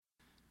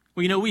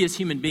Well, we as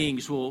human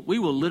beings we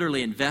will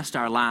literally invest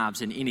our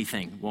lives in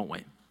anything, won't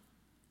we?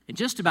 In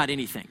just about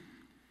anything.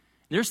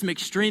 There's some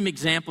extreme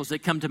examples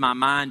that come to my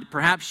mind.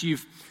 Perhaps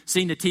you've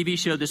seen the TV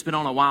show that's been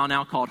on a while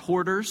now called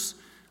Hoarders,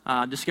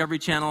 Discovery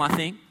Channel, I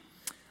think.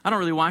 I don't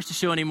really watch the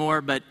show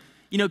anymore, but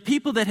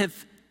people that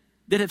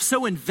have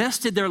so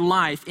invested their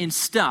life in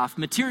stuff,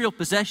 material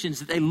possessions,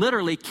 that they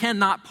literally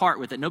cannot part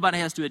with it. Nobody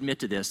has to admit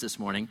to this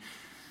morning,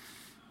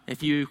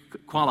 if you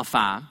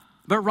qualify.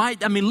 But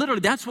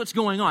literally, that's what's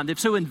going on. They've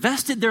so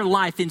invested their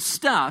life in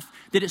stuff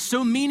that it's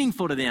so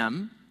meaningful to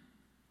them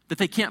that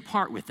they can't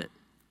part with it.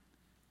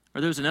 Or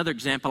there was another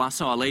example. I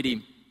saw a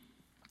lady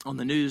on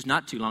the news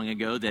not too long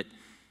ago that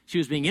she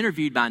was being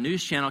interviewed by a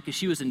news channel because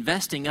she was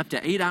investing up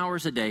to 8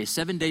 hours a day,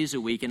 7 days a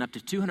week, and up to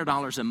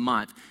 $200 a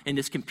month in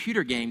this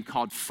computer game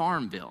called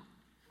Farmville.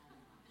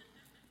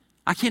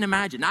 I can't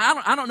imagine.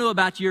 Now, I don't know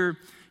about your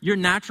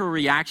natural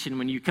reaction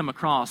when you come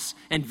across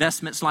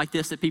investments like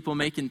this that people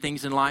make in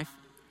things in life.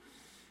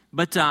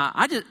 But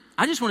I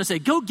just want to say,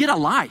 go get a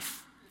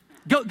life.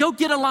 Go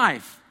get a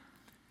life.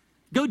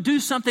 Go do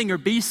something or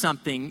be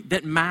something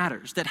that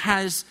matters, that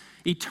has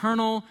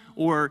eternal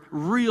or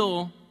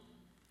real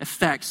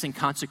effects and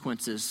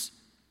consequences,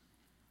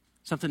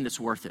 something that's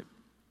worth it.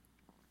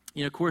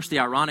 Of course, the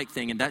ironic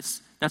thing, and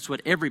that's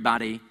what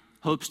everybody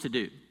hopes to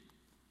do.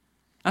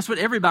 That's what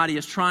everybody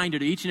is trying to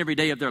do each and every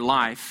day of their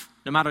life,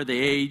 no matter the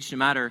age, no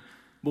matter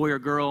boy or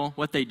girl,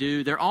 what they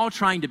do. They're all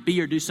trying to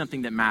be or do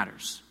something that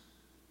matters,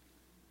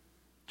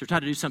 to try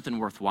to do something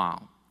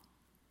worthwhile.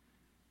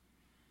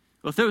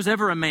 Well, if there was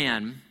ever a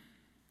man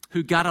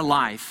who got a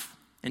life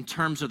in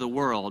terms of the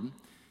world,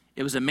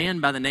 it was a man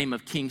by the name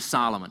of King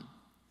Solomon.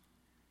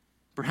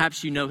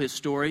 Perhaps you know his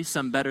story,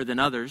 some better than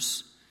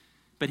others,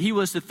 but he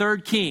was the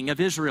third king of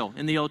Israel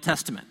in the Old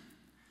Testament.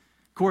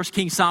 Of course,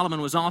 King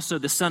Solomon was also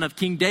the son of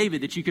King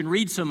David that you can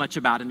read so much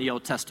about in the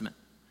Old Testament.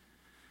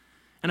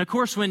 And of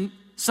course, when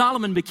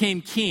Solomon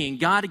became king,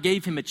 God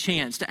gave him a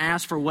chance to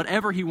ask for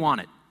whatever he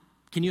wanted.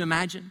 Can you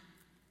imagine?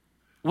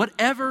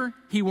 Whatever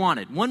he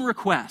wanted, one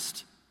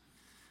request.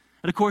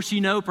 And of course,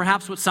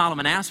 perhaps what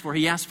Solomon asked for.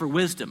 He asked for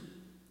wisdom.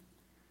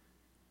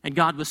 And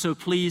God was so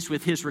pleased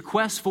with his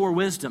request for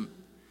wisdom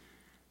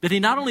that he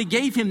not only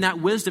gave him that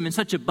wisdom in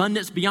such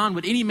abundance beyond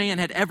what any man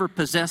had ever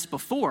possessed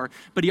before,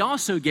 but he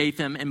also gave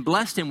him and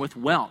blessed him with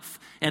wealth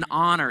and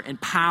honor and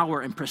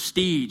power and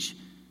prestige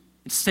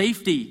and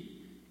safety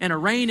and a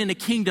reign in a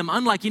kingdom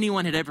unlike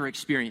anyone had ever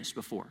experienced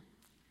before.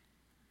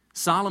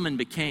 Solomon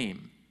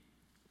became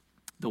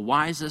the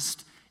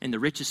wisest and the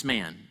richest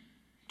man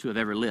to have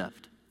ever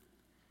lived.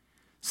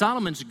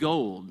 Solomon's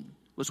gold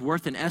was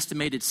worth an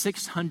estimated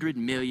 $600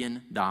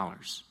 million.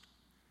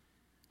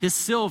 His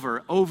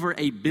silver, over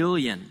 $1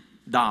 billion.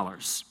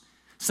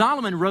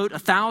 Solomon wrote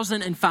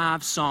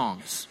 1,005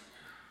 songs.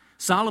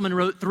 Solomon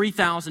wrote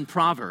 3,000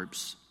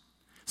 proverbs.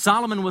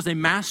 Solomon was a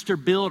master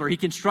builder. He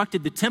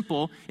constructed the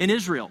temple in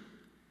Israel.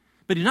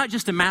 But he's not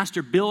just a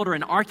master builder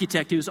and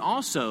architect. He was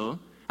also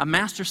a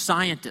master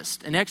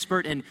scientist, an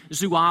expert in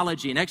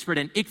zoology, an expert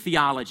in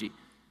ichthyology,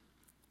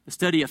 the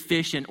study of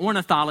fish, and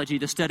ornithology,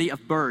 the study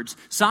of birds.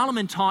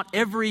 Solomon taught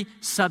every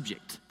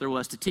subject there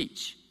was to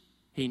teach.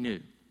 He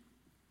knew.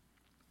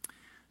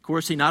 Of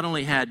course, he not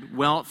only had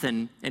wealth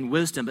and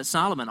wisdom, but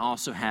Solomon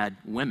also had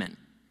women,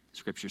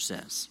 Scripture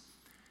says.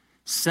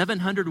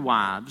 700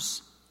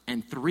 wives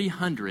and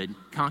 300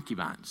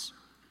 concubines.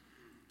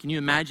 Can you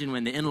imagine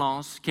when the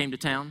in-laws came to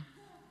town?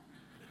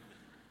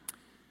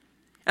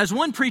 As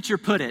one preacher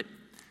put it,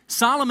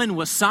 Solomon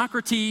was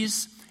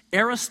Socrates,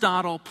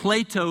 Aristotle,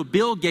 Plato,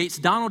 Bill Gates,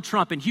 Donald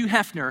Trump, and Hugh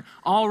Hefner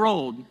all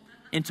rolled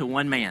into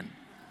one man.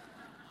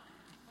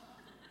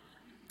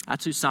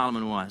 That's who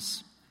Solomon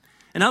was.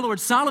 In other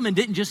words, Solomon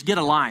didn't just get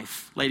a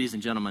life, ladies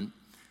and gentlemen.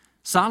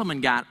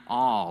 Solomon got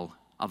all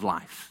of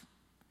life.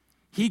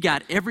 He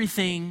got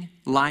everything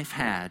life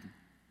had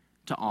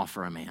to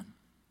offer a man.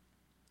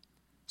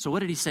 So what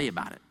did he say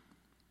about it?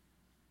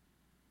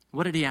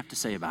 What did he have to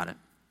say about it?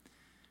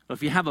 Well,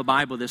 if you have a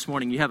Bible this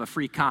morning, you have a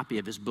free copy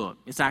of his book.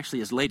 It's actually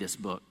his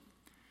latest book.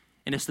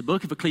 And it's the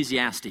book of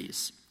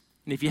Ecclesiastes.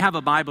 And if you have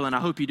a Bible, and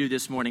I hope you do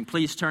this morning,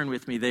 please turn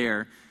with me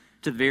there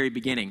to the very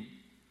beginning.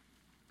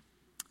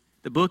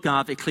 The book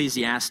of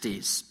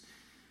Ecclesiastes.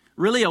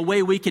 Really, a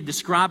way we could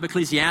describe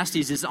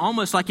Ecclesiastes is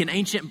almost like an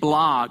ancient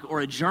blog or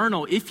a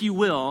journal, if you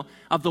will,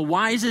 of the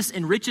wisest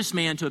and richest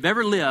man to have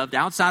ever lived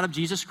outside of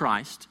Jesus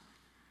Christ,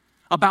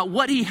 about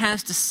what he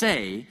has to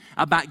say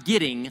about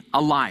getting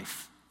a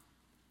life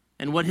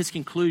and what his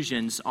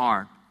conclusions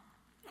are.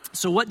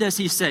 So what does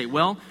he say?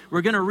 Well,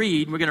 we're going to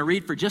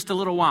read for just a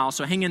little while,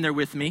 so hang in there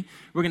with me.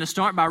 We're going to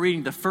start by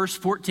reading the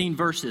first 14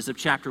 verses of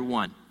chapter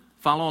 1.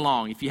 Follow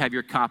along if you have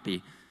your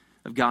copy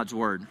of God's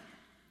Word.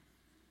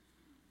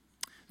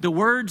 The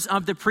words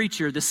of the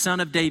preacher, the son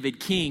of David,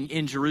 king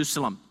in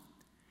Jerusalem.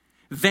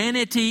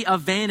 Vanity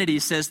of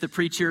vanities, says the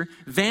preacher,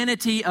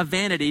 vanity of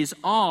vanities,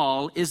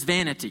 all is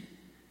vanity.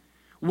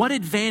 What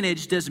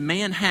advantage does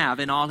man have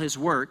in all his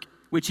work,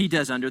 which he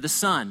does under the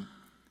sun?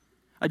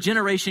 A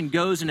generation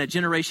goes and a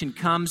generation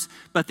comes,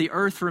 but the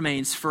earth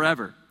remains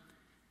forever.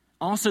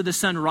 Also the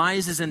sun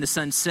rises and the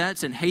sun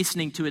sets, and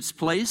hastening to its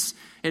place,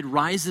 it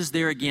rises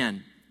there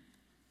again.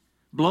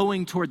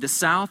 Blowing toward the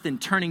south and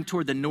turning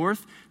toward the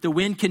north, the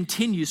wind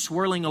continues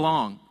swirling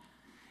along.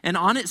 And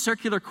on its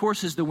circular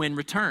courses the wind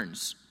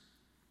returns.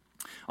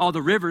 All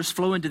the rivers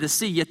flow into the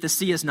sea, yet the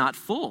sea is not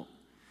full.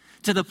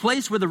 To the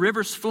place where the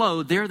rivers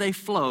flow, there they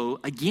flow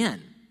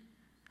again.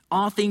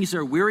 All things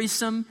are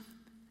wearisome.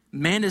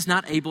 Man is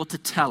not able to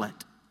tell it.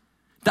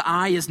 The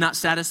eye is not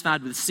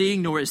satisfied with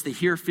seeing, nor is the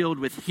ear filled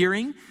with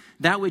hearing.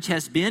 That which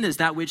has been is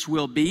that which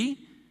will be,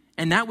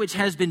 and that which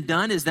has been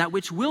done is that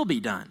which will be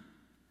done.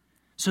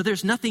 So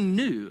there's nothing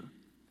new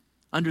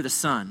under the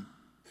sun.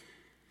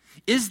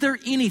 Is there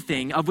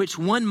anything of which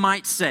one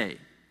might say,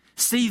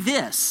 see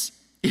this,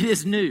 it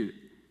is new?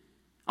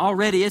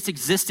 Already it's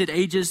existed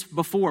ages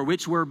before,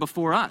 which were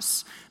before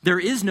us. There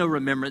is no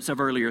remembrance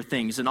of earlier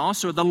things, and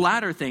also the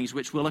latter things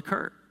which will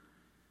occur.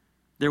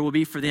 There will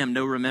be for them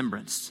no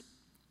remembrance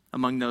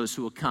among those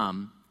who will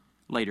come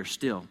later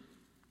still.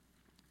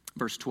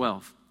 Verse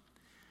 12.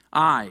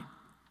 I,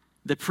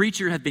 the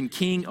preacher, have been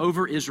king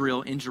over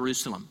Israel in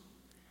Jerusalem.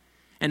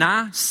 And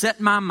I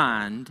set my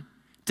mind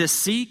to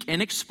seek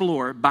and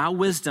explore by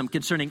wisdom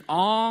concerning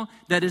all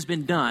that has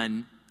been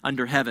done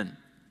under heaven.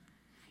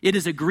 It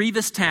is a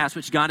grievous task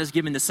which God has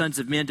given the sons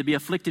of men to be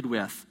afflicted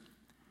with.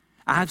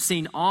 I have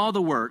seen all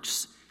the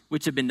works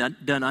which have been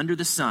done under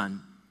the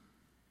sun,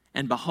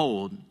 and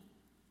behold,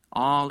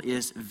 all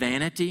is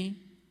vanity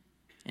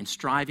and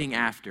striving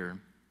after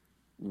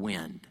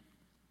wind.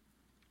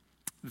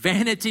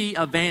 Vanity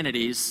of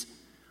vanities,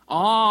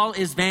 all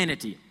is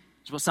vanity.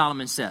 That's what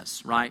Solomon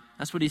says, right?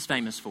 That's what he's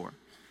famous for.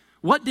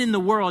 What in the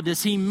world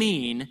does he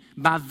mean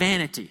by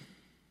vanity?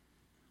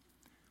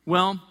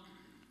 Well,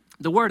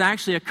 the word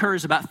actually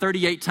occurs about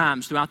 38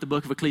 times throughout the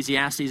book of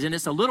Ecclesiastes, and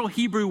it's a little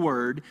Hebrew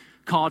word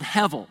called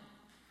hevel.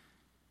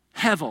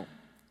 Hevel.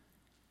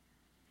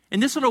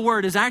 And this little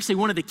word is actually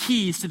one of the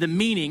keys to the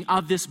meaning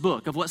of this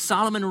book, of what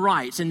Solomon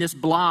writes in this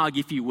blog,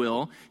 if you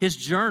will, his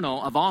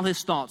journal of all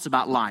his thoughts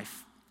about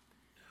life.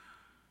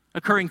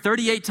 Occurring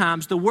 38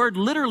 times, the word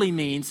literally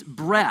means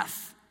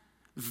breath,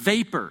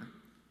 vapor,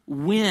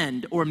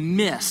 wind, or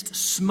mist,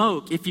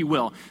 smoke, if you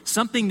will.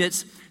 Something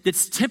that's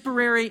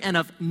temporary and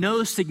of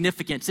no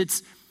significance.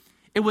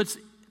 It was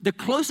the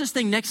closest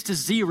thing next to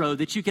zero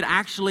that you could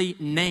actually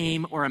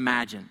name or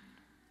imagine.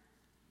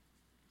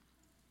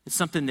 It's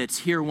something that's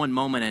here one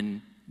moment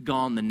and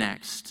gone the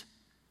next.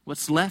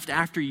 What's left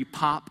after you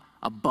pop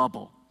a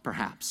bubble,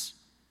 perhaps.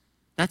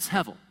 That's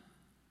hevel.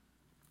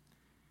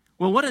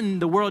 Well, what in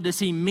the world does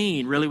he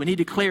mean, really, when he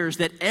declares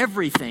that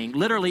everything,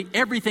 literally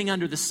everything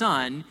under the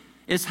sun,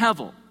 is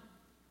hevel?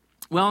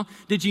 Well,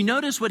 did you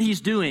notice what he's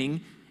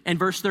doing in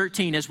verse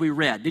 13 as we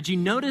read? Did you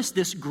notice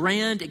this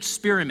grand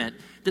experiment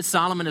that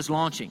Solomon is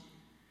launching?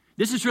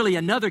 This is really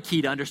another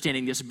key to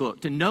understanding this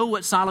book, to know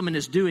what Solomon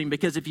is doing,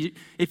 because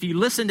if you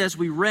listened as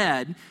we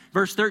read,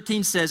 verse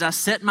 13 says, I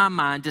set my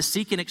mind to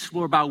seek and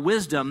explore by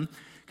wisdom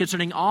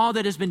concerning all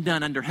that has been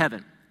done under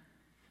heaven.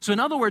 So in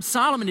other words,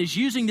 Solomon is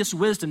using this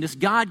wisdom, this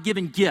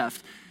God-given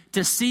gift,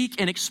 to seek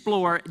and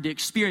explore, to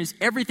experience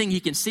everything he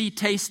can see,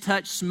 taste,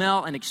 touch,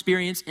 smell, and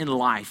experience in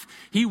life.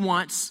 He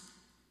wants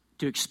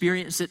to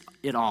experience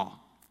it all.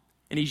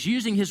 And he's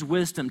using his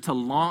wisdom to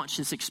launch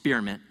this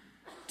experiment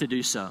to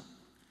do so.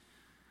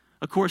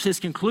 Of course, his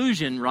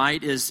conclusion,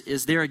 right,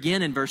 is there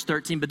again in verse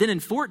 13. But then in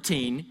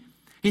 14,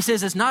 he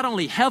says it's not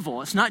only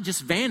hevel, it's not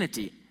just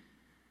vanity,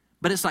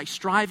 but it's like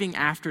striving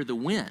after the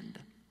wind.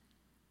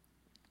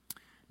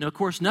 Now, of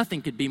course,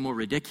 nothing could be more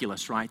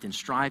ridiculous, right, than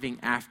striving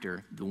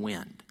after the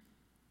wind.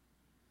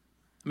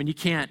 I mean, you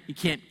can't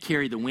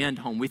carry the wind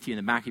home with you in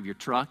the back of your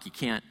truck. You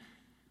can't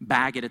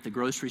bag it at the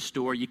grocery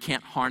store. You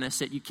can't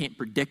harness it. You can't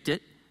predict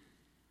it.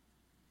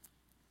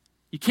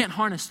 You can't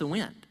harness the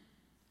wind.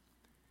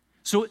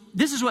 So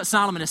this is what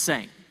Solomon is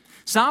saying.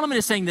 Solomon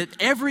is saying that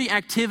every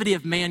activity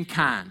of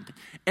mankind,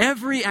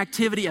 every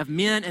activity of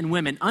men and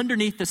women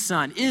underneath the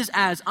sun is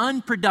as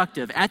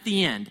unproductive at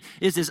the end,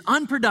 is as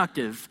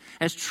unproductive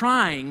as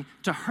trying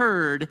to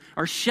herd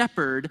or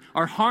shepherd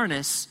or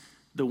harness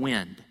the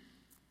wind.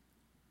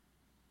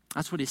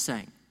 That's what he's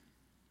saying.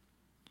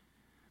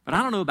 But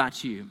I don't know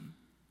about you,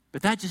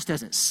 but that just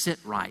doesn't sit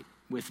right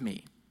with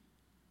me.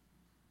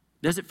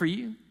 Does it for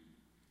you?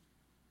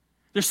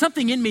 There's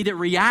something in me that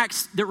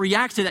reacts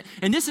to that.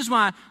 And this is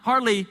why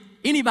hardly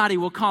anybody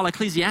will call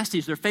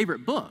Ecclesiastes their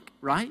favorite book,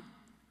 right?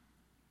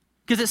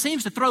 Because it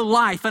seems to throw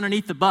life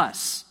underneath the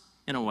bus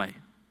in a way.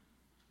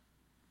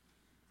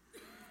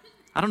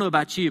 I don't know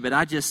about you, but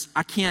I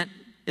can't,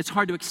 it's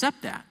hard to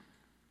accept that.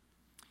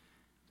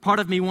 Part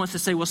of me wants to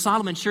say, well,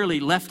 Solomon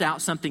surely left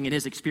out something in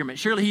his experiment.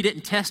 Surely he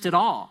didn't test it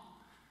all.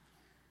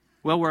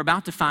 Well, we're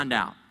about to find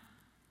out.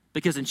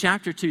 Because in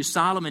chapter 2,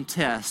 Solomon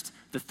tests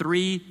the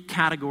three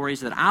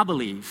categories that I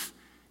believe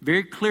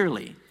very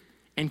clearly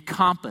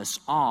encompass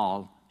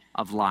all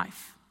of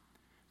life.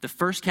 The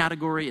first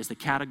category is the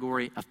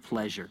category of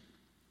pleasure.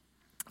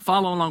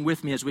 Follow along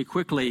with me as we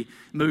quickly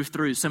move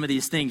through some of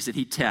these things that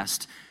he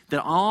tests that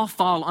all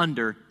fall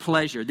under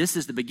pleasure. This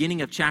is the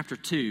beginning of chapter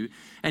 2.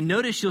 And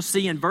notice you'll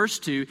see in verse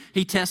 2,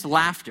 he tests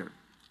laughter.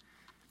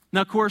 Now,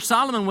 of course,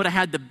 Solomon would have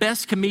had the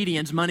best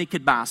comedians money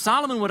could buy.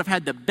 Solomon would have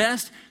had the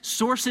best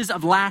sources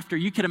of laughter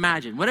you could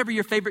imagine. Whatever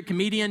your favorite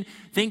comedian,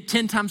 think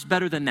 10 times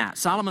better than that.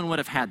 Solomon would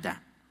have had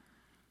that.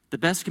 The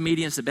best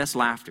comedians, the best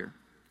laughter.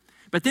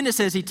 But then it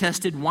says he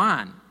tested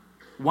wine.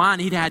 Wine,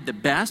 he'd had the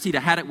best. He'd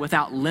have had it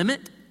without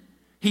limit.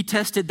 He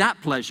tested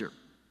that pleasure.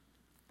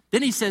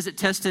 Then he says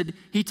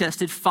he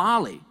tested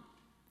folly.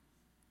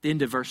 The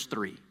end of verse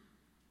 3.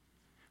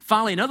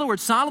 Folly. In other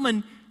words,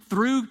 Solomon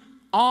threw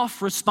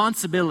off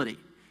responsibility.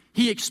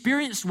 He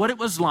experienced what it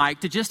was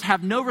like to just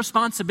have no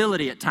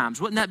responsibility at times.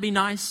 Wouldn't that be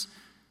nice?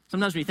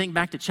 Sometimes when you think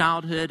back to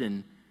childhood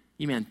and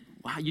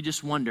you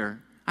just wonder,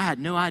 I had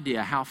no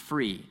idea how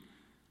free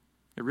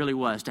it really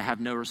was to have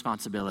no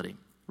responsibility,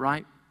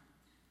 right?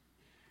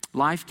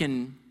 Life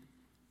can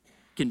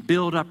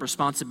build up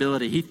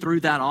responsibility. He threw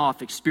that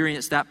off,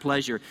 experienced that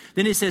pleasure.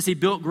 Then he says he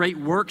built great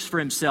works for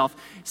himself.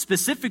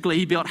 Specifically,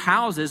 he built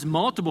houses,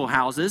 multiple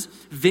houses,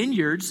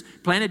 vineyards,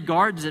 planted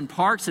gardens and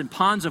parks and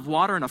ponds of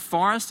water and a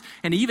forest,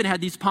 and he even had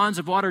these ponds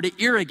of water to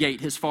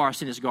irrigate his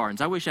forest and his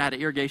gardens. I wish I had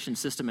an irrigation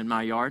system in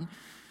my yard.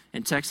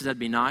 In Texas, that'd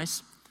be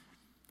nice.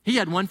 He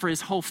had one for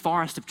his whole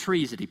forest of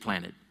trees that he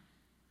planted.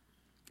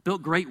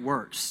 Built great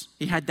works.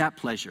 He had that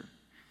pleasure.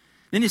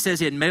 Then he says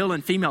he had male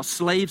and female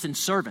slaves and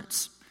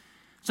servants.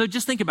 So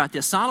just think about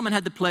this. Solomon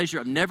had the pleasure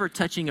of never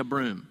touching a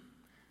broom.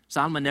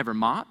 Solomon never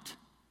mopped.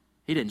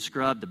 He didn't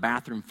scrub the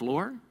bathroom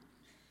floor.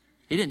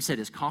 He didn't set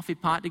his coffee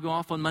pot to go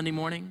off on Monday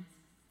morning.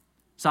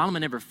 Solomon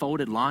never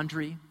folded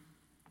laundry.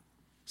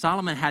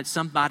 Solomon had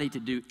somebody to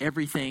do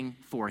everything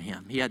for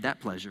him. He had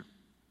that pleasure.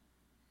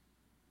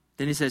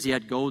 Then he says he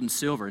had gold and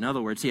silver. In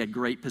other words, he had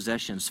great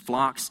possessions,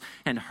 flocks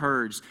and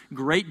herds,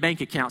 great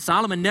bank accounts.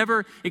 Solomon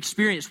never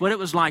experienced what it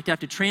was like to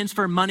have to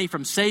transfer money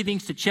from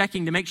savings to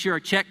checking to make sure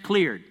a check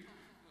cleared.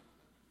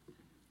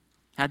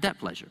 Had that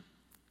pleasure.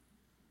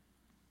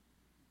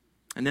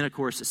 And then, of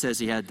course, it says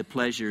he had the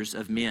pleasures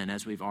of men,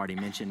 as we've already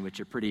mentioned, which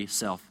are pretty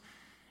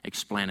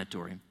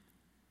self-explanatory. And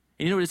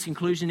you know what his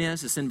conclusion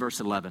is? It's in verse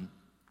 11.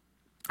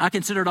 I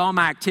considered all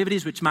my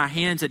activities which my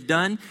hands had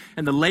done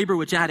and the labor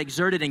which I had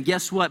exerted. And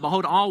guess what?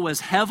 Behold, all was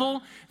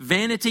hevel,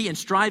 vanity, and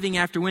striving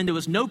after wind. There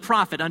was no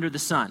profit under the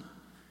sun.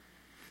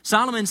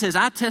 Solomon says,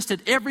 I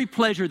tested every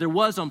pleasure there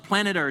was on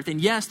planet Earth.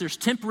 And yes, there's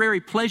temporary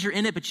pleasure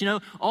in it, but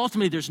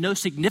ultimately there's no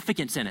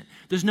significance in it.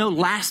 There's no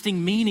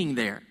lasting meaning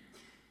there.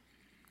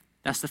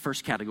 That's the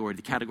first category,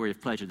 the category of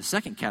pleasure. The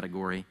second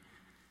category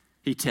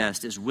he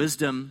tests is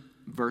wisdom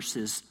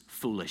versus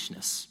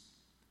foolishness.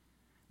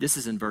 This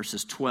is in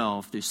verses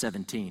 12 through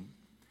 17.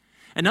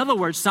 In other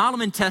words,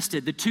 Solomon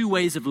tested the two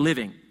ways of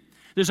living.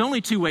 There's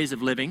only two ways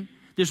of living.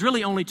 There's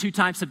really only two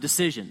types of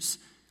decisions.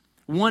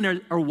 One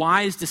are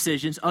wise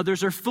decisions,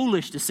 others are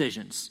foolish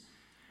decisions.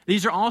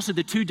 These are also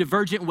the two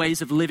divergent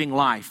ways of living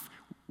life,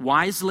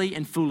 wisely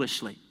and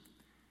foolishly.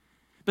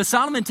 But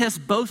Solomon tests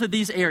both of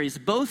these areas,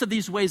 both of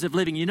these ways of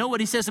living. You know what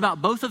he says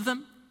about both of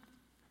them?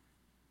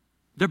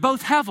 They're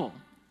both hevel.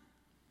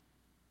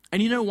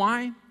 And you know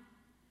why?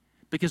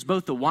 Because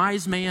both the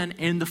wise man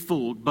and the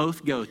fool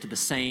both go to the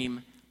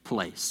same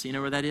place. You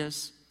know where that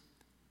is?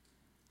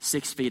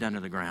 6 feet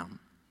under the ground.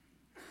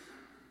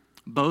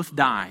 Both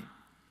die.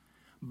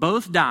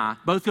 Both die,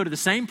 both go to the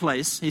same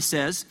place, he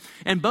says,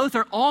 and both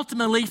are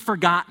ultimately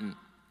forgotten.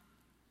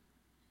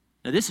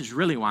 Now, this is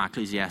really why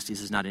Ecclesiastes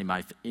is not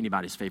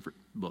anybody's favorite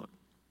book.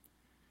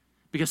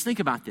 Because think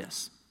about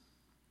this.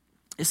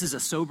 This is a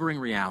sobering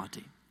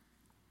reality.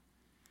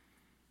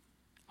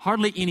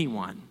 Hardly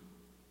anyone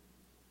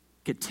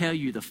could tell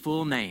you the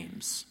full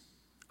names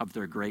of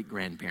their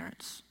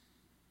great-grandparents.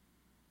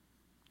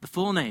 The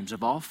full names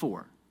of all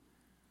four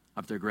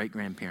of their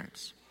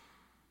great-grandparents.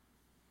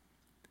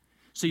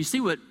 So you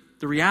see what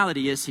the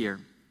reality is here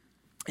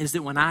is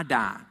that when I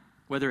die,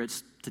 whether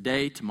it's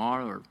today,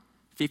 tomorrow, or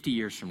 50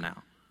 years from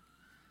now,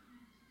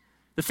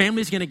 the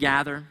family's going to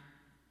gather,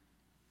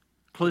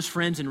 close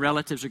friends and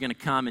relatives are going to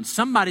come, and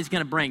somebody's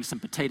going to bring some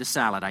potato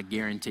salad, I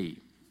guarantee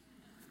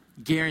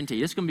you.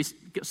 Guarantee. It's going to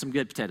be some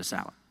good potato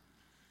salad.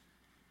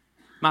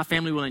 My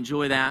family will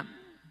enjoy that.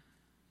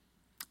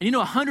 And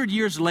 100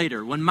 years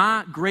later, when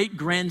my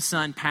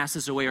great-grandson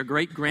passes away or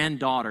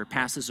great-granddaughter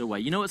passes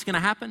away, you know what's going to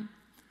happen?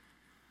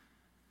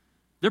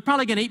 They're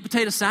probably going to eat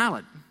potato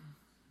salad.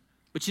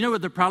 But you know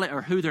what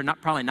who they're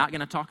probably not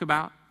going to talk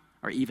about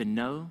or even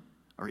know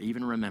or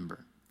even remember?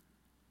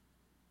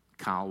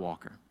 Kyle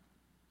Walker.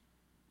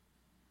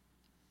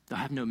 They'll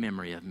have no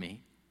memory of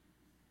me.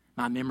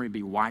 My memory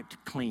be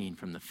wiped clean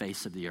from the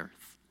face of the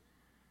earth,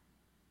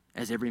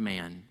 as every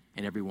man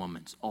and every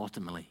woman's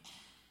ultimately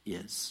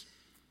is.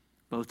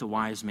 Both the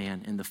wise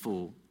man and the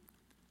fool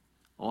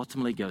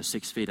ultimately go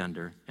 6 feet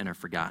under and are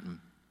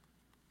forgotten.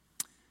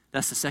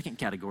 That's the second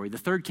category. The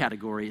third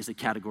category is the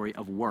category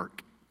of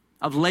work,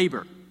 of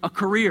labor, a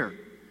career,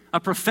 a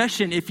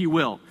profession, if you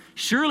will.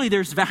 Surely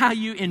there's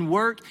value in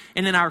work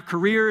and in our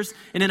careers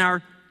and in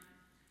our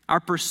our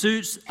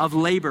pursuits of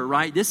labor,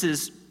 right? This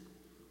is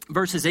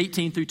verses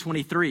 18 through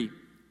 23.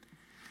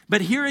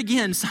 But here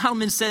again,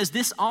 Solomon says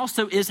this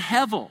also is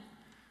hevel.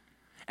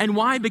 And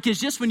why? Because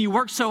just when you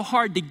work so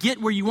hard to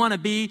get where you want to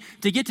be,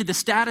 to get to the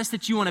status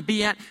that you want to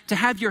be at, to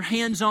have your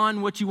hands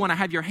on what you want to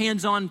have your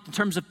hands on in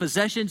terms of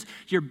possessions,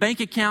 your bank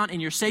account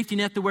and your safety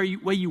net the way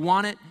you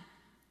want it,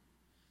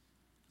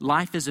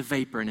 life is a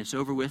vapor and it's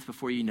over with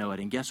before you know it.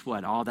 And guess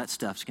what? All that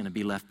stuff's going to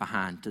be left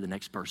behind to the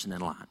next person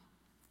in line.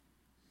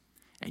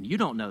 And you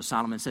don't know,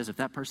 Solomon says, if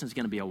that person's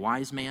going to be a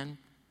wise man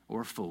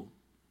or a fool.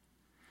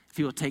 If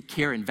he will take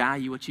care and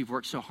value what you've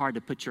worked so hard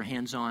to put your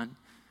hands on,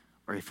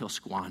 or if he'll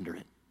squander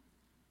it.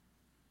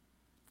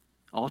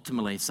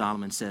 Ultimately,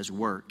 Solomon says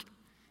work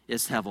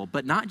is hevel,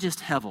 but not just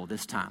hevel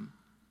this time.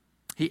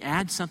 He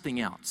adds something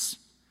else,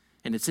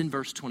 and it's in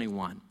verse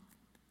 21.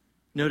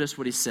 Notice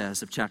what he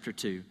says of chapter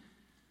 2.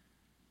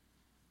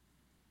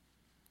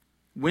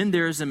 When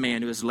there is a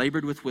man who has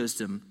labored with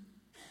wisdom,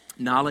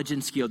 knowledge,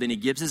 and skill, then he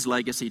gives his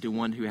legacy to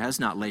one who has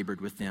not labored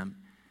with them.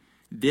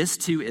 This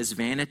too is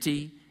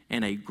vanity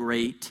and a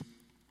great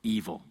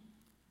evil.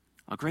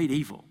 A great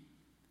evil.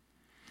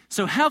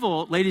 So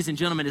hevel, ladies and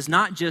gentlemen, is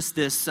not just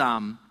this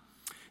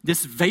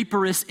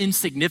vaporous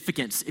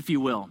insignificance, if you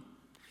will.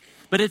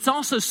 But it's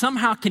also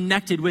somehow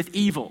connected with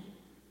evil.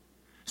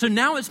 So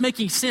now it's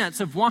making sense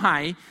of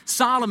why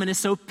Solomon is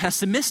so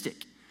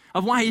pessimistic,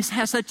 of why he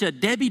has such a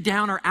Debbie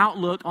Downer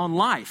outlook on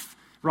life,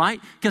 right?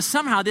 Because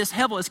somehow this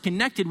hevel is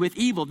connected with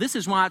evil. This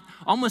is why it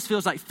almost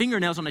feels like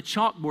fingernails on a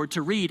chalkboard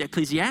to read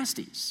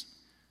Ecclesiastes.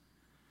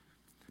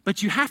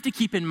 But you have to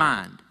keep in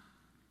mind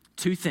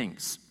two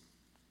things.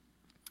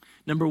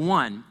 Number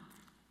one,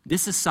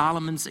 this is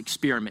Solomon's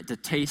experiment to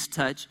taste,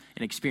 touch,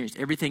 and experience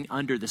everything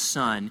under the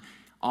sun,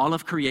 all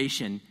of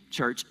creation,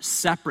 church,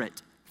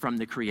 separate from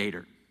the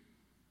Creator.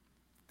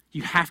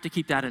 You have to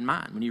keep that in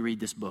mind when you read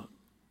this book.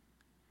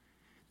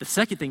 The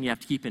second thing you have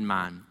to keep in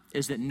mind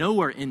is that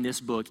nowhere in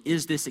this book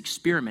is this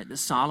experiment that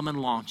Solomon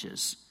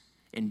launches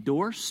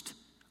endorsed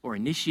or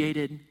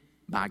initiated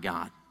by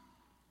God.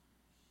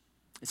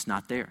 It's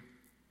not there,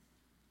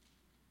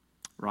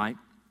 right?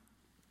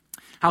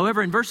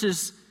 However, in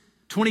verses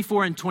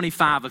 24 and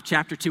 25 of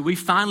chapter 2, we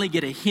finally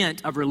get a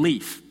hint of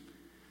relief.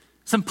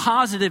 Some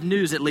positive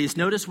news, at least.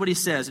 Notice what he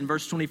says in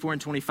verse 24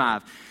 and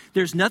 25.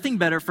 There's nothing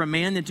better for a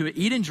man than to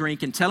eat and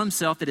drink and tell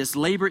himself that his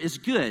labor is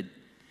good.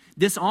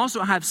 This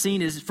also I have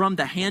seen is from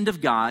the hand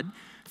of God.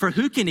 For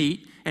who can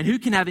eat and who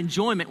can have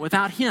enjoyment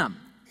without him?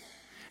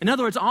 In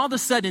other words, all of a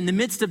sudden, in the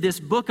midst of this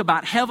book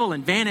about hevel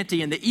and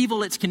vanity and the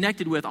evil it's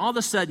connected with, all of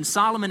a sudden,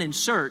 Solomon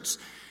inserts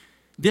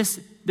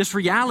this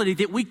reality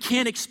that we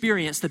can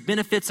experience the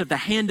benefits of the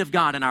hand of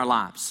God in our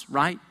lives,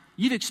 right?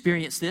 You've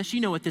experienced this.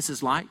 You know what this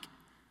is like.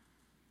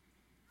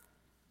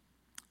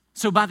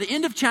 So by the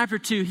end of chapter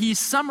 2, he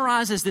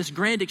summarizes this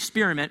grand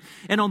experiment.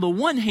 And on the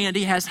one hand,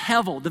 he has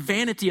hevel, the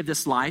vanity of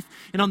this life.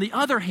 And on the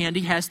other hand,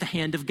 he has the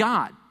hand of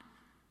God,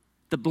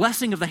 the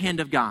blessing of the hand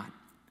of God.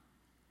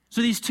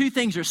 So these two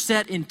things are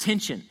set in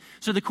tension.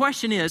 So the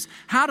question is,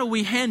 how do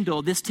we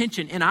handle this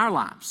tension in our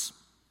lives?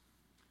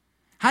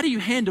 How do you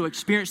handle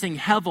experiencing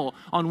hevel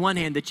on one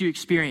hand that you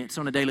experience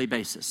on a daily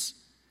basis,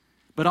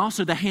 but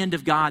also the hand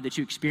of God that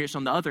you experience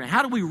on the other hand?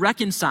 How do we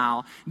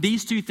reconcile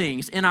these two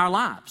things in our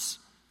lives?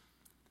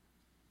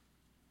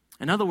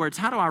 In other words,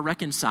 how do I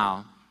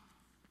reconcile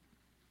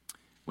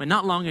when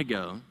not long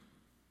ago,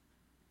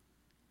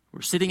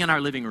 we're sitting in our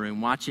living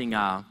room watching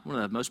one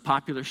of the most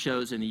popular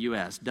shows in the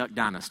U.S., Duck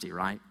Dynasty,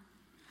 right?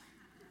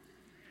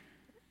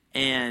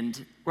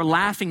 And we're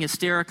laughing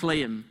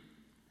hysterically, and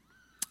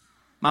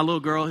my little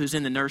girl who's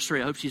in the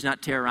nursery, I hope she's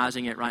not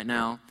terrorizing it right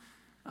now.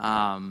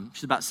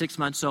 She's about 6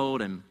 months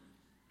old, and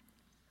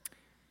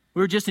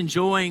we were just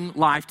enjoying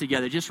life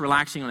together, just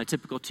relaxing on a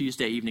typical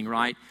Tuesday evening,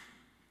 right?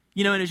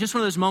 You know, and it's just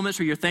one of those moments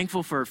where you're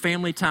thankful for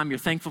family time, you're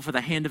thankful for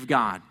the hand of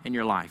God in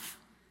your life.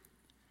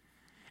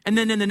 And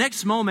then in the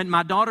next moment,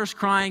 my daughter's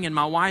crying, and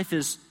my wife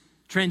is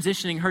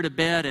transitioning her to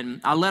bed, and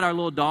I let our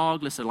little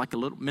dog, listen, like a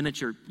little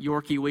miniature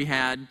Yorkie we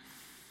had,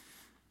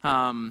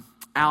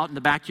 out in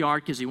the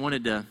backyard because he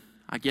wanted to,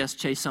 I guess,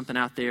 chase something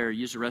out there,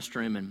 use the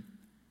restroom. And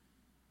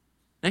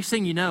next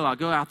thing you know, I'll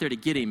go out there to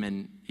get him,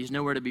 and he's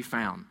nowhere to be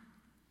found.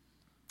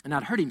 And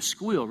I'd heard him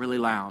squeal really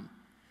loud.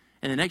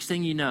 And the next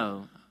thing you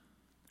know,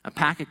 a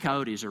pack of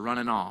coyotes are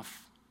running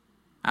off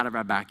out of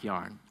our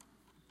backyard.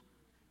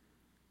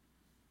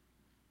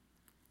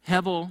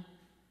 Hevel,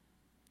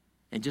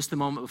 and just the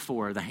moment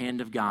before, the hand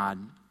of God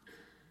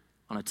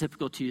on a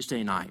typical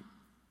Tuesday night.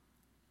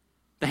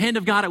 The hand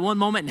of God at one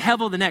moment and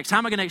hevel the next. How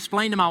am I going to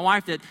explain to my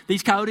wife that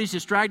these coyotes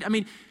just dragged? I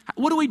mean,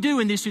 what do we do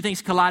when these two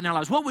things collide in our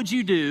lives? What would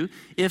you do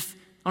if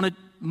on a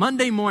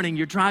Monday morning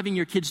you're driving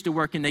your kids to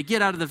work and they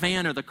get out of the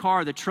van or the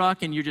car or the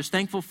truck and you're just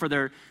thankful for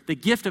the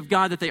gift of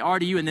God that they are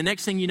to you, and the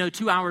next thing you know,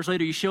 2 hours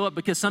later you show up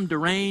because some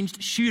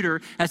deranged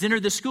shooter has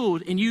entered the school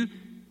and you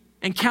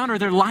encounter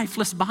their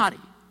lifeless body?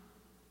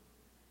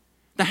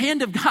 The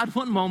hand of God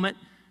one moment,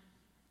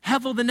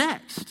 hevel the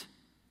next.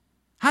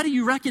 How do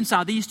you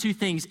reconcile these two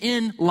things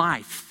in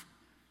life?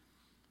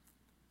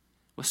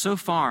 Well, so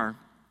far,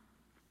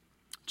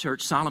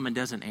 Church, Solomon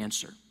doesn't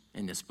answer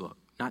in this book.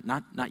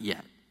 Not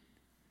yet.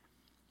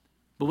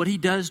 But what he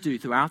does do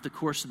throughout the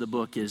course of the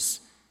book is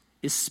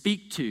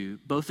speak to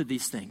both of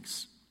these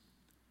things.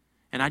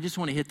 And I just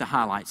want to hit the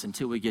highlights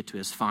until we get to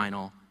his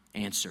final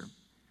answer.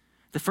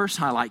 The first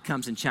highlight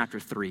comes in chapter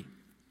 3.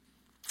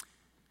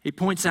 He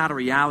points out a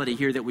reality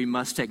here that we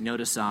must take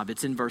notice of.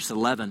 It's in verse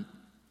 11.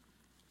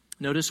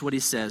 Notice what he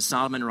says.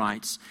 Solomon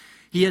writes,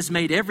 He has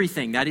made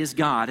everything, that is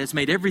God, has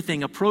made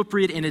everything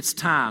appropriate in its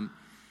time.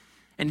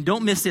 And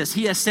don't miss this.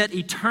 He has set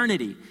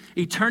eternity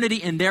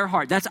in their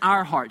heart. That's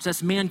our hearts.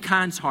 That's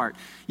mankind's heart.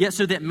 Yet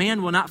so that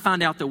man will not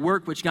find out the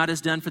work which God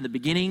has done from the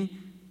beginning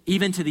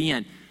even to the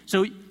end.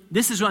 So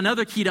this is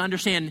another key to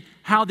understand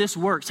how this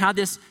works, how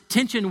this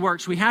tension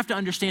works. We have to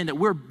understand that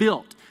we're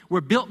built.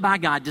 We're built by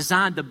God,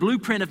 designed. The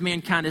blueprint of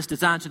mankind is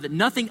designed so that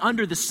nothing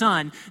under the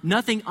sun,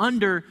 nothing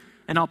under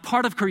and all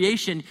part of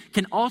creation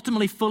can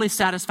ultimately fully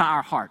satisfy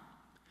our heart.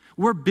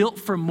 We're built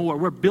for more.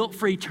 We're built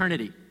for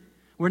eternity.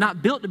 We're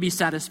not built to be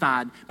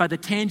satisfied by the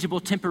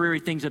tangible, temporary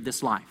things of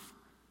this life,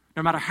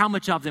 no matter how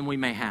much of them we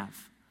may have.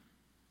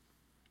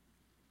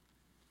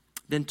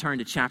 Then turn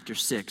to chapter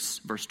 6,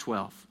 verse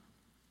 12.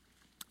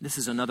 This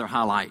is another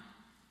highlight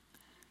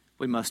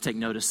we must take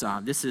notice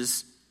of. This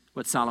is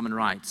what Solomon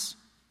writes.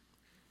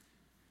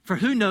 For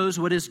who knows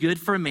what is good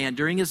for a man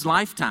during his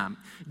lifetime?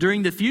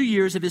 During the few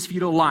years of his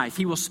futile life,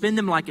 he will spend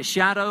them like a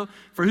shadow.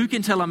 For who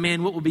can tell a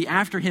man what will be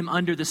after him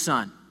under the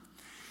sun?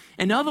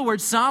 In other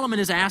words, Solomon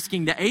is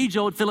asking the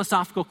age-old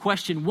philosophical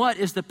question, what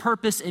is the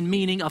purpose and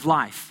meaning of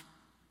life?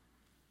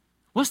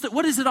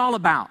 What is it all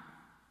about?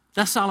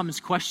 That's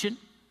Solomon's question.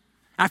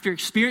 After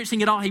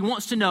experiencing it all, he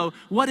wants to know,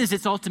 what is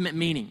its ultimate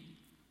meaning?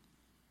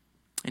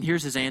 And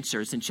here's his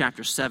answer. It's in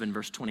chapter 7,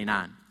 verse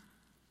 29.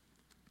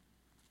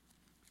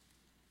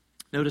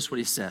 Notice what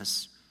he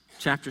says.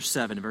 Chapter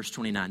 7, verse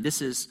 29.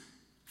 This is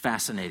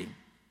fascinating.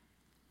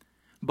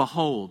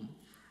 Behold,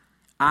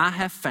 I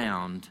have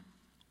found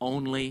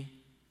only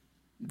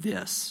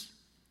this,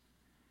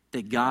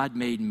 that God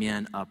made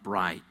men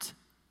upright,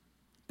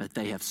 but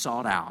they have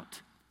sought out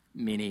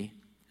many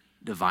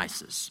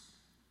devices.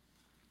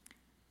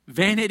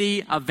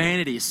 Vanity of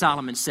vanities,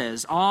 Solomon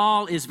says.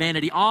 All is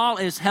vanity. All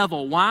is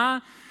hevel.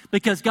 Why?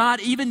 Because God,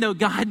 even though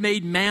God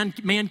made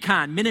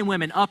mankind, men and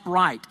women,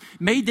 upright,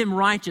 made them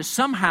righteous,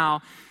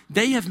 somehow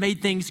they have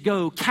made things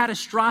go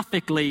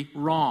catastrophically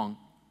wrong.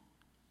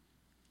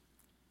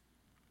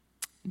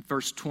 In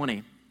verse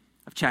 20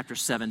 of chapter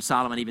 7,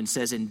 Solomon even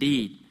says,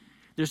 Indeed,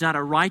 there's not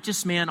a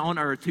righteous man on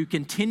earth who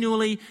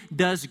continually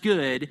does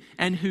good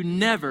and who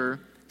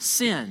never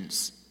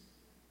sins.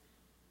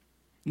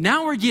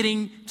 Now we're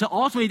getting to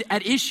ultimately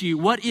at issue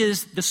what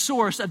is the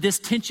source of this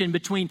tension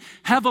between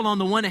Hevel on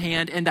the one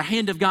hand and the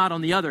hand of God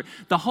on the other.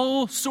 The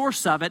whole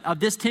source of it, of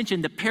this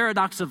tension, the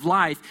paradox of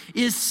life,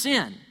 is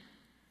sin.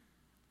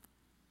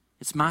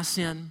 It's my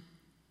sin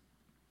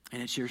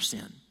and it's your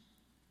sin.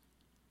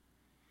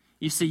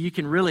 You see, you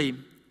can really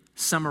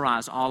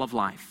summarize all of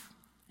life,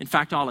 in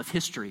fact, all of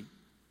history,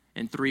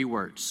 in 3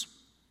 words.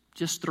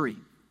 Just 3.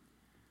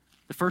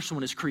 The first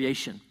one is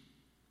creation.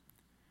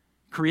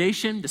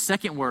 Creation, the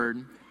second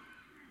word,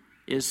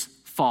 is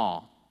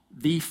fall,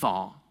 the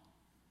fall.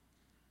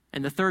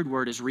 And the third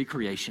word is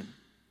recreation.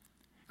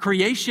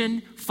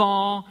 Creation,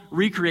 fall,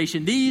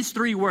 recreation. These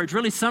 3 words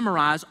really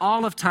summarize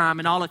all of time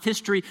and all of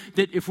history,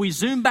 that if we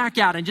zoom back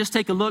out and just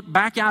take a look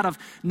back out of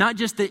not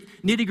just the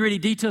nitty-gritty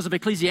details of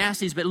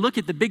Ecclesiastes, but look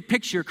at the big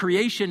picture,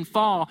 creation,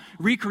 fall,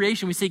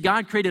 recreation, we see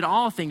God created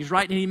all things,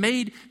 right? And he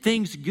made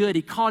things good.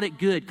 He called it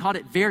good, called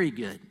it very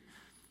good.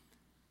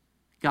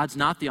 God's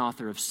not the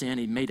author of sin.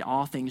 He made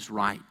all things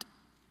right.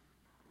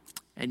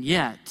 And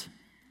yet,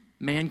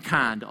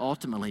 mankind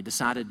ultimately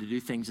decided to do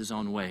things his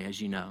own way, as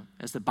you know,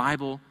 as the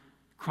Bible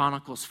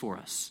chronicles for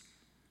us.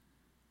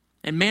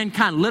 And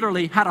mankind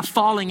literally had a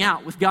falling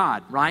out with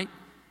God, right?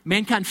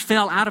 Mankind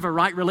fell out of a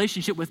right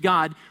relationship with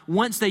God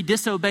once they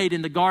disobeyed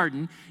in the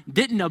garden,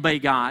 didn't obey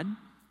God.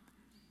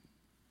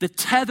 The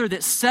tether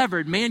that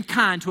severed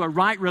mankind to a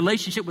right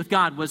relationship with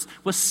God was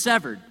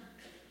severed.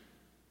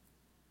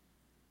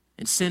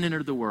 And sin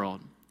entered the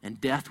world,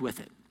 and death with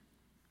it,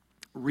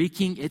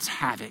 wreaking its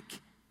havoc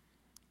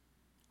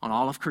on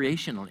all of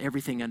creation, on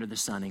everything under the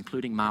sun,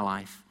 including my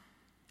life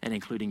and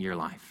including your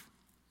life.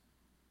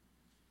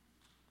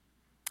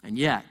 And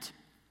yet,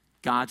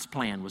 God's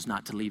plan was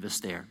not to leave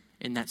us there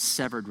in that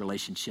severed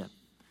relationship,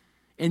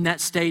 in that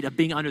state of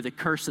being under the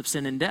curse of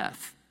sin and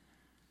death,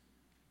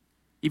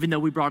 even though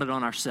we brought it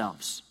on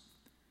ourselves.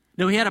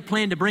 No, he had a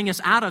plan to bring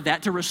us out of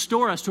that, to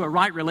restore us to a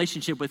right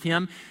relationship with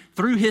him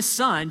through his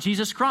son,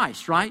 Jesus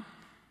Christ, right?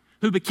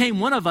 Who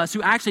became one of us,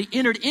 who actually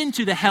entered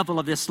into the hevel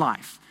of this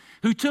life,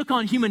 who took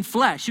on human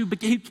flesh,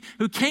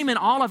 who came in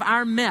all of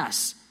our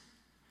mess,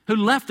 who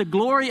left the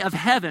glory of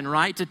heaven,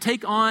 right, to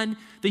take on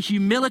the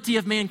humility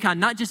of mankind,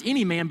 not just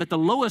any man, but the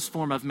lowest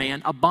form of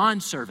man, a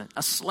bondservant,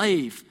 a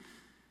slave,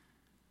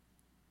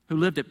 who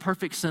lived a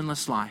perfect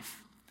sinless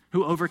life,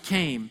 who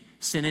overcame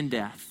sin and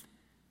death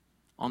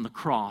on the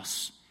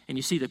cross. And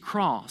you see, the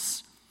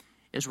cross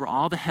is where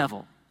all the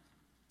hevel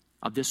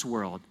of this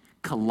world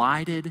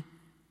collided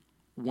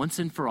once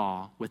and for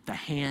all with the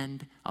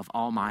hand of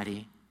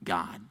Almighty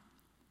God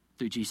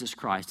through Jesus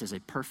Christ as a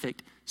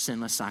perfect,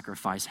 sinless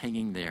sacrifice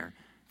hanging there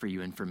for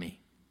you and for me.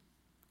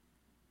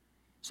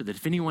 So that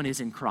if anyone is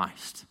in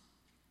Christ,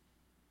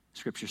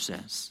 Scripture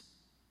says,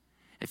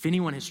 if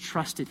anyone has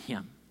trusted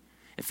him,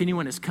 if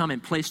anyone has come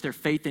and placed their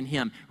faith in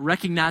him,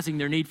 recognizing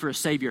their need for a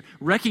Savior,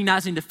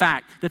 recognizing the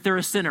fact that they're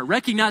a sinner,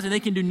 recognizing they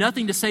can do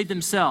nothing to save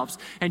themselves,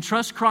 and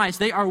trust Christ,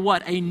 they are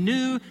what? A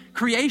new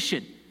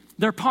creation.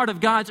 They're part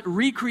of God's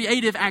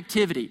recreative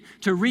activity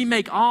to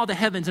remake all the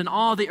heavens and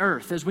all the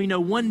earth, as we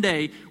know one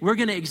day we're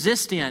going to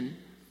exist in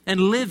and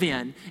live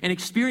in and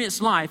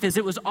experience life as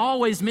it was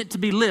always meant to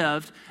be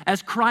lived,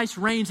 as Christ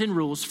reigns and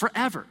rules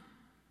forever.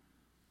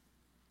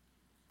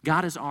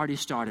 God has already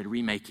started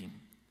remaking,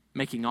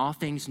 making all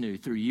things new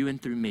through you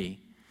and through me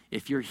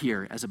if you're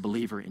here as a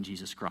believer in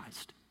Jesus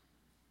Christ.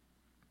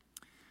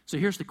 So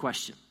here's the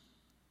question.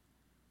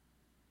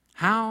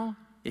 How,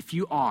 if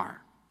you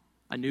are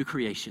a new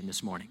creation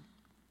this morning,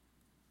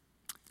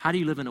 how do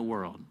you live in a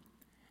world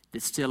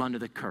that's still under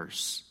the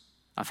curse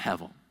of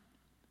Hevel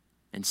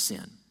and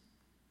sin?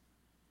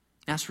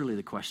 That's really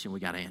the question we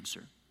got to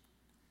answer.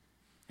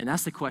 And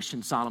that's the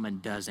question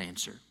Solomon does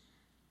answer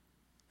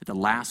at the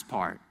last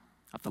part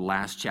of the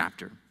last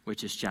chapter,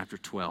 which is chapter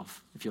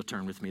 12, if you'll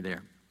turn with me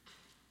there.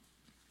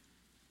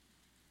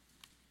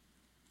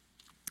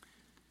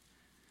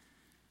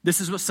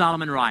 This is what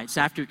Solomon writes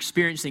after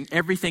experiencing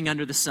everything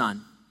under the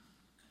sun.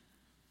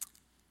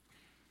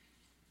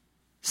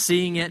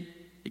 Seeing it,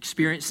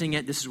 experiencing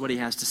it, this is what he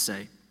has to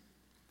say.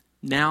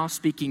 Now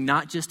speaking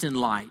not just in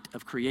light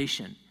of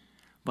creation,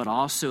 but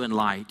also in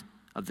light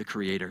of the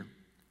Creator.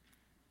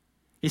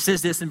 He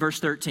says this in verse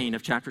 13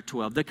 of chapter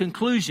 12. The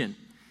conclusion,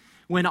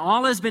 when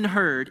all has been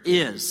heard,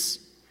 is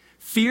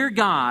fear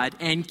God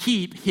and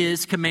keep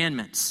his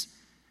commandments.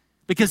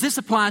 Because this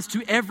applies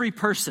to every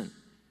person.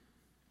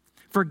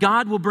 For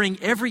God will bring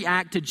every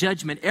act to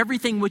judgment,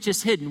 everything which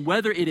is hidden,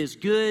 whether it is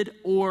good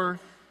or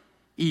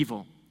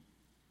evil.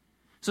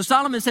 So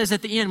Solomon says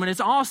at the end, when it's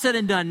all said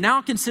and done,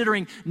 now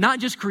considering not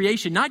just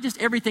creation, not just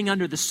everything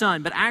under the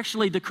sun, but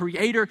actually the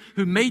Creator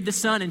who made the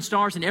sun and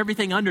stars and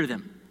everything under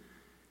them.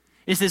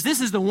 It says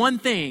this is the one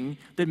thing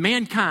that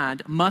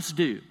mankind must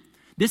do.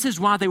 This is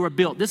why they were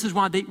built. This is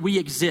why we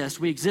exist.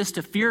 We exist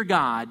to fear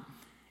God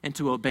and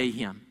to obey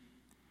him.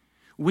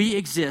 We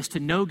exist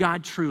to know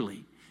God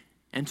truly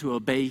and to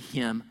obey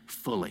him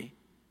fully.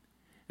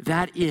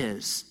 That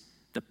is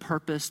the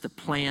purpose, the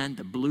plan,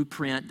 the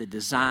blueprint, the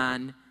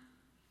design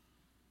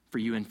for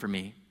you and for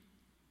me.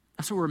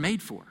 That's what we're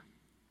made for.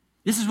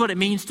 This is what it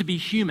means to be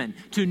human,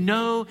 to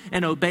know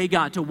and obey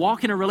God, to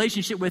walk in a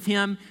relationship with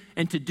him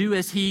and to do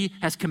as he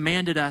has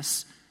commanded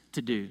us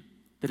to do,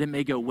 that it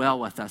may go well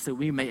with us, that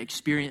we may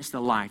experience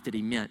the life that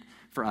he meant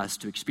for us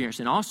to experience.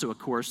 And also, of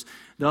course,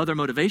 the other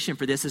motivation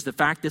for this is the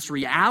fact, this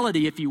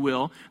reality, if you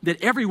will,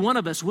 that every one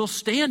of us will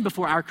stand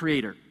before our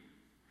Creator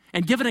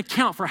and give an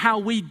account for how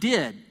we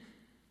did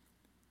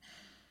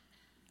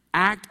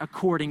act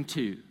according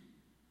to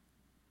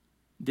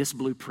this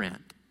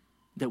blueprint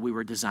that we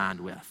were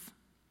designed with.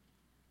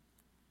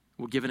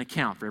 We'll give an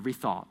account for every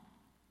thought.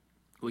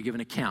 We'll give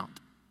an account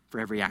for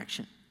every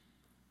action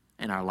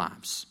in our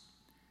lives.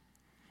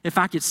 If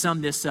I could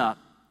sum this up,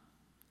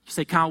 you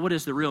say, Kyle, what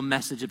is the real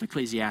message of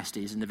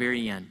Ecclesiastes? In the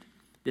very end,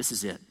 this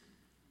is it.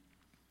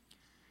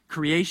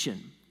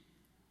 Creation,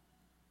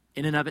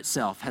 in and of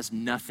itself, has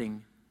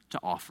nothing to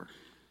offer.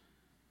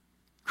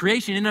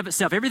 Creation, in and of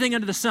itself, everything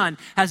under the sun,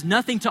 has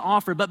nothing to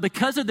offer. But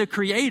because of the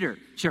Creator,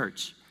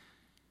 church,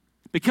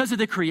 because of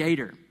the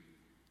Creator,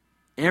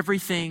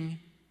 everything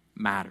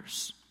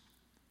matters.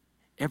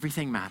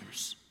 Everything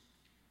matters.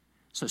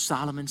 So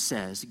Solomon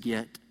says,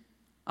 get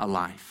a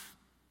life.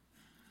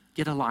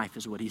 Get a life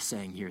is what he's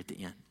saying here at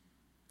the end.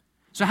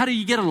 So how do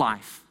you get a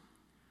life?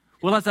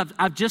 Well, as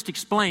I've just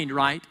explained,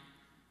 right?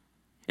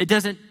 It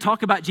doesn't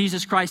talk about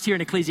Jesus Christ here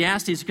in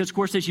Ecclesiastes because, of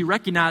course, as you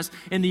recognize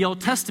in the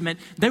Old Testament,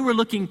 they were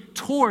looking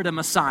toward a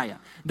Messiah.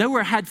 They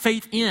had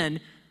faith in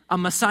a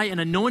Messiah, an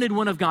anointed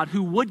one of God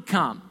who would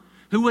come,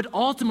 who would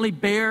ultimately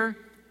bear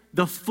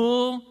the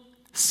full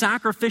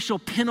sacrificial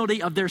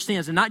penalty of their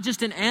sins. And not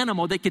just an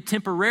animal that could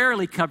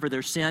temporarily cover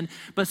their sin,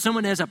 but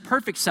someone as a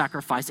perfect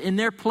sacrifice in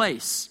their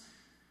place.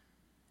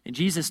 And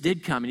Jesus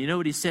did come. And you know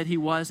what he said he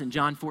was in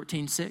John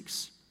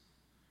 14:6?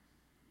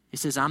 He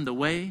says, I'm the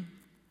way,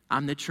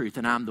 I'm the truth,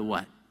 and I'm the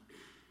what?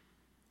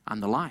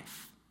 I'm the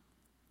life.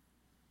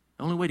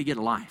 The only way to get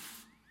a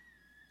life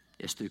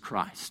is through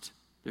Christ.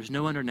 There's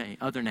no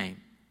other name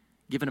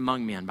given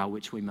among men by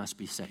which we must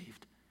be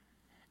saved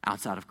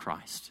outside of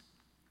Christ.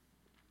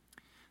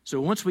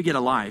 So once we get a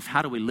life,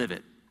 how do we live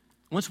it?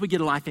 Once we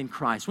get a life in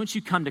Christ, once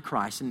you come to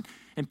Christ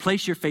and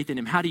place your faith in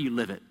him, how do you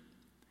live it?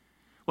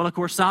 Well, of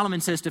course,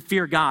 Solomon says to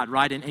fear God,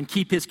 right, and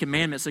keep his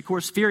commandments. Of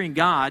course, fearing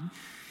God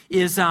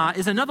is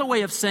another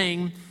way of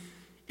saying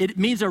it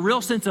means a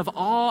real sense of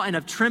awe and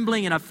of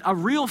trembling and a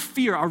real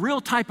fear, a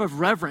real type of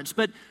reverence.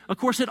 But, of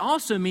course, it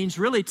also means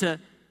really to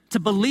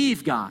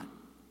believe God,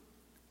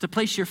 to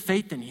place your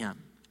faith in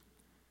him.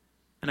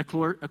 And of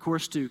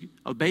course, to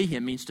obey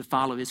him means to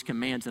follow his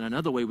commands. And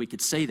another way we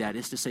could say that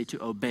is to say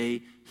to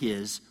obey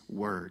his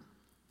word.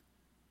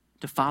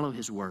 To follow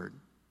his word.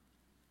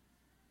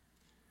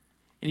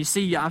 And you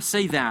see, I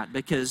say that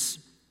because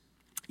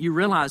you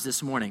realize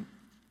this morning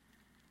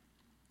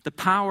the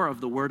power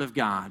of the word of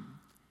God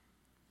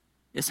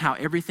is how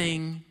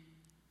everything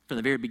from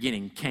the very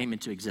beginning came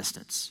into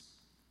existence.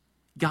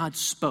 God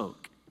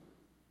spoke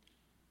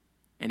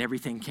and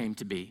everything came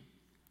to be.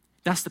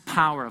 That's the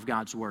power of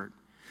God's word.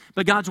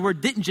 But God's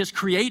word didn't just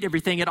create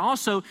everything, it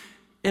also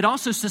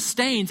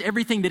sustains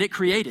everything that it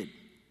created.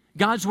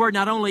 God's word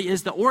not only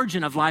is the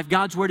origin of life,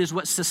 God's word is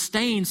what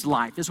sustains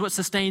life, is what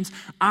sustains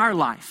our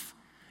life.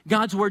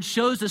 God's word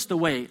shows us the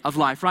way of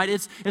life, right?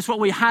 It's what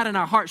we hide in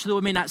our hearts so that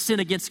we may not sin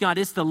against God.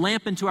 It's the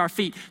lamp into our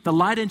feet, the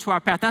light into our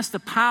path. That's the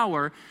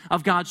power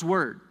of God's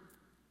word.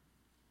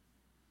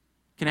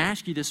 Can I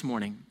ask you this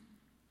morning,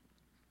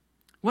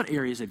 what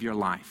areas of your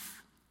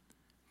life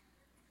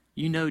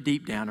you know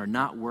deep down are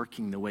not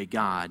working the way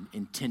God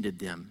intended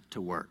them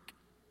to work?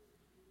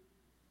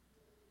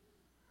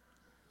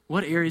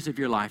 What areas of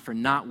your life are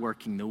not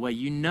working the way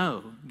you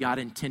know God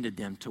intended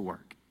them to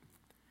work?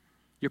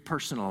 Your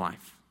personal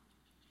life,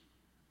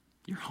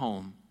 your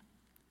home,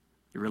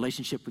 your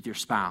relationship with your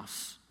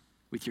spouse,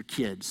 with your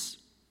kids,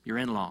 your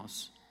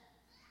in-laws,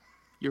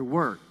 your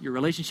work, your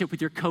relationship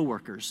with your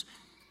coworkers,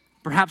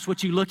 perhaps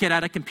what you look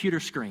at a computer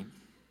screen.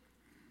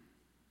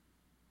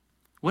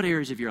 What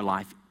areas of your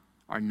life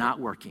are not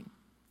working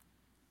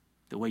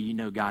the way you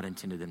know God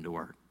intended them to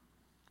work?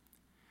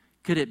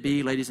 Could it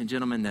be, ladies and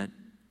gentlemen, that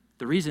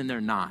the reason they're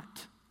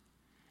not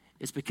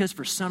is because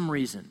for some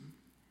reason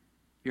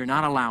you're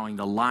not allowing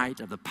the light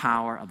of the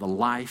power of the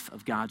life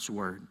of God's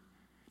word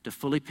to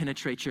fully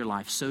penetrate your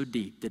life so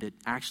deep that it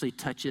actually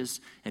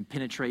touches and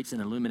penetrates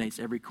and illuminates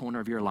every corner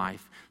of your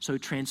life, so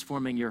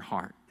transforming your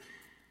heart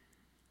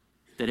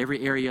that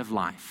every area of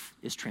life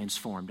is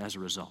transformed as a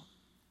result.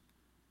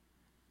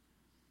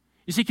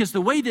 You see, because the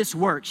way this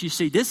works, you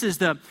see, this is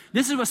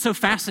what's so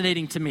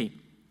fascinating to me,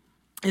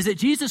 is that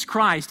Jesus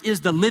Christ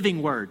is the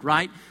living word,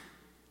 right?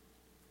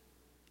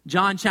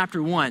 John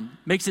chapter 1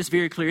 makes this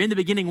very clear. In the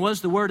beginning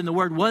was the Word, and the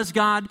Word was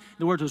God.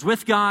 The Word was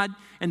with God,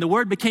 and the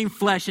Word became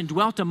flesh and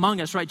dwelt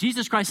among us, right?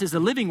 Jesus Christ is the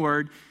living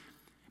Word.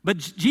 But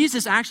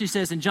Jesus actually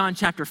says in John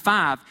chapter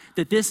 5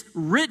 that this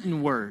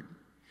written Word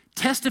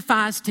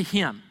testifies to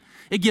Him.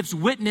 It gives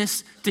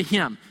witness to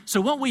Him. So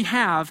what we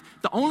have,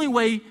 the only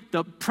way,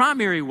 the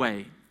primary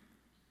way,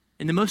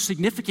 and the most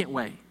significant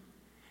way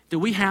that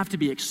we have to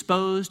be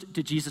exposed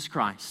to Jesus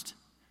Christ,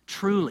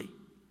 truly,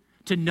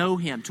 to know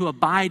Him, to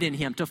abide in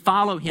Him, to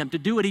follow Him, to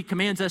do what He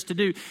commands us to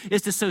do,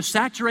 is to so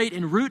saturate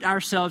and root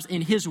ourselves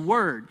in His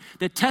Word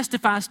that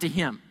testifies to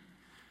Him,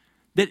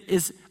 that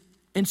is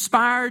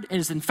inspired and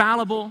is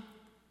infallible,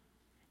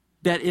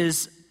 that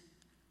is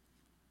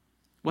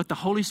what the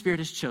Holy Spirit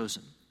has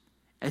chosen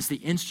as the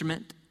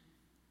instrument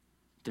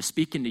to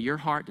speak into your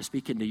heart, to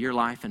speak into your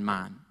life and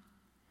mine,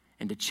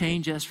 and to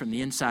change us from the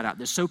inside out.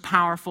 They're so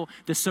powerful,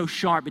 they're so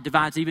sharp, it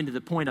divides even to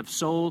the point of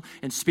soul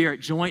and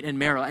spirit, joint and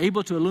marrow,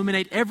 able to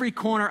illuminate every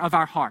corner of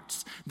our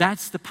hearts.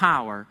 That's the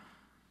power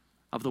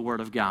of the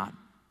Word of God.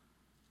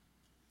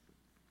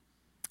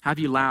 Have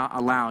you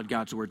allowed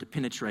God's Word to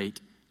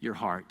penetrate your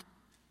heart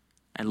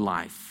and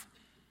life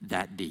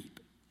that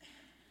deep?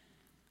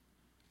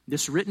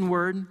 This written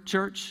Word,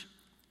 church,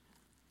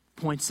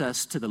 points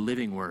us to the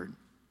living Word.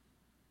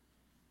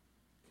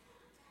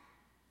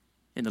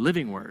 And the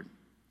living Word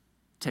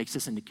takes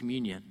us into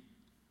communion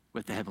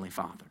with the Heavenly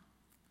Father.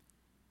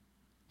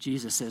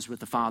 Jesus says, with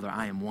the Father,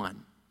 I am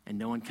one, and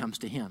no one comes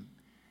to Him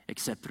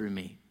except through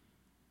me.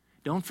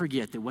 Don't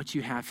forget that what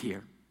you have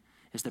here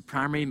is the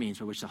primary means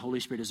by which the Holy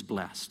Spirit is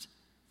blessed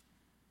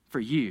for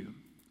you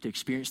to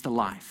experience the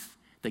life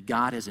that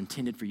God has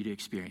intended for you to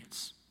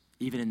experience,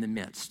 even in the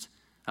midst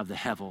of the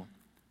hevel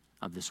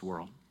of this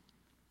world.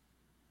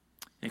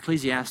 In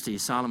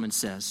Ecclesiastes, Solomon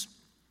says,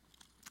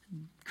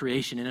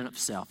 creation in and of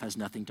itself has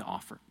nothing to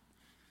offer.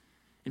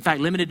 In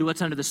fact, limited to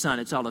what's under the sun,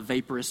 it's all a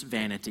vaporous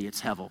vanity.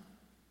 It's hevel.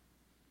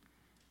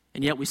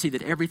 And yet we see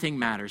that everything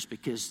matters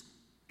because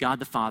God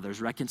the Father is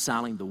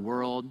reconciling the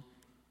world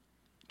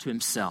to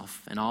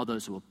Himself and all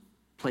those who will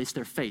place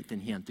their faith in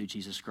Him through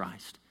Jesus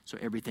Christ. So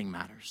everything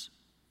matters.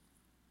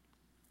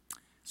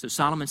 So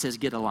Solomon says,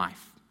 get a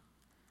life,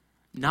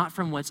 not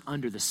from what's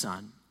under the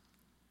sun,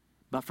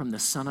 but from the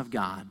Son of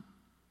God,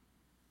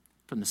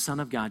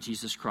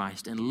 Jesus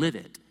Christ, and live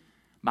it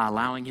by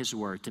allowing His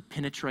Word to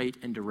penetrate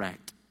and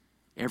direct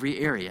every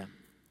area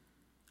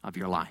of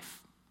your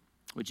life.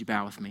 Would you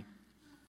bow with me?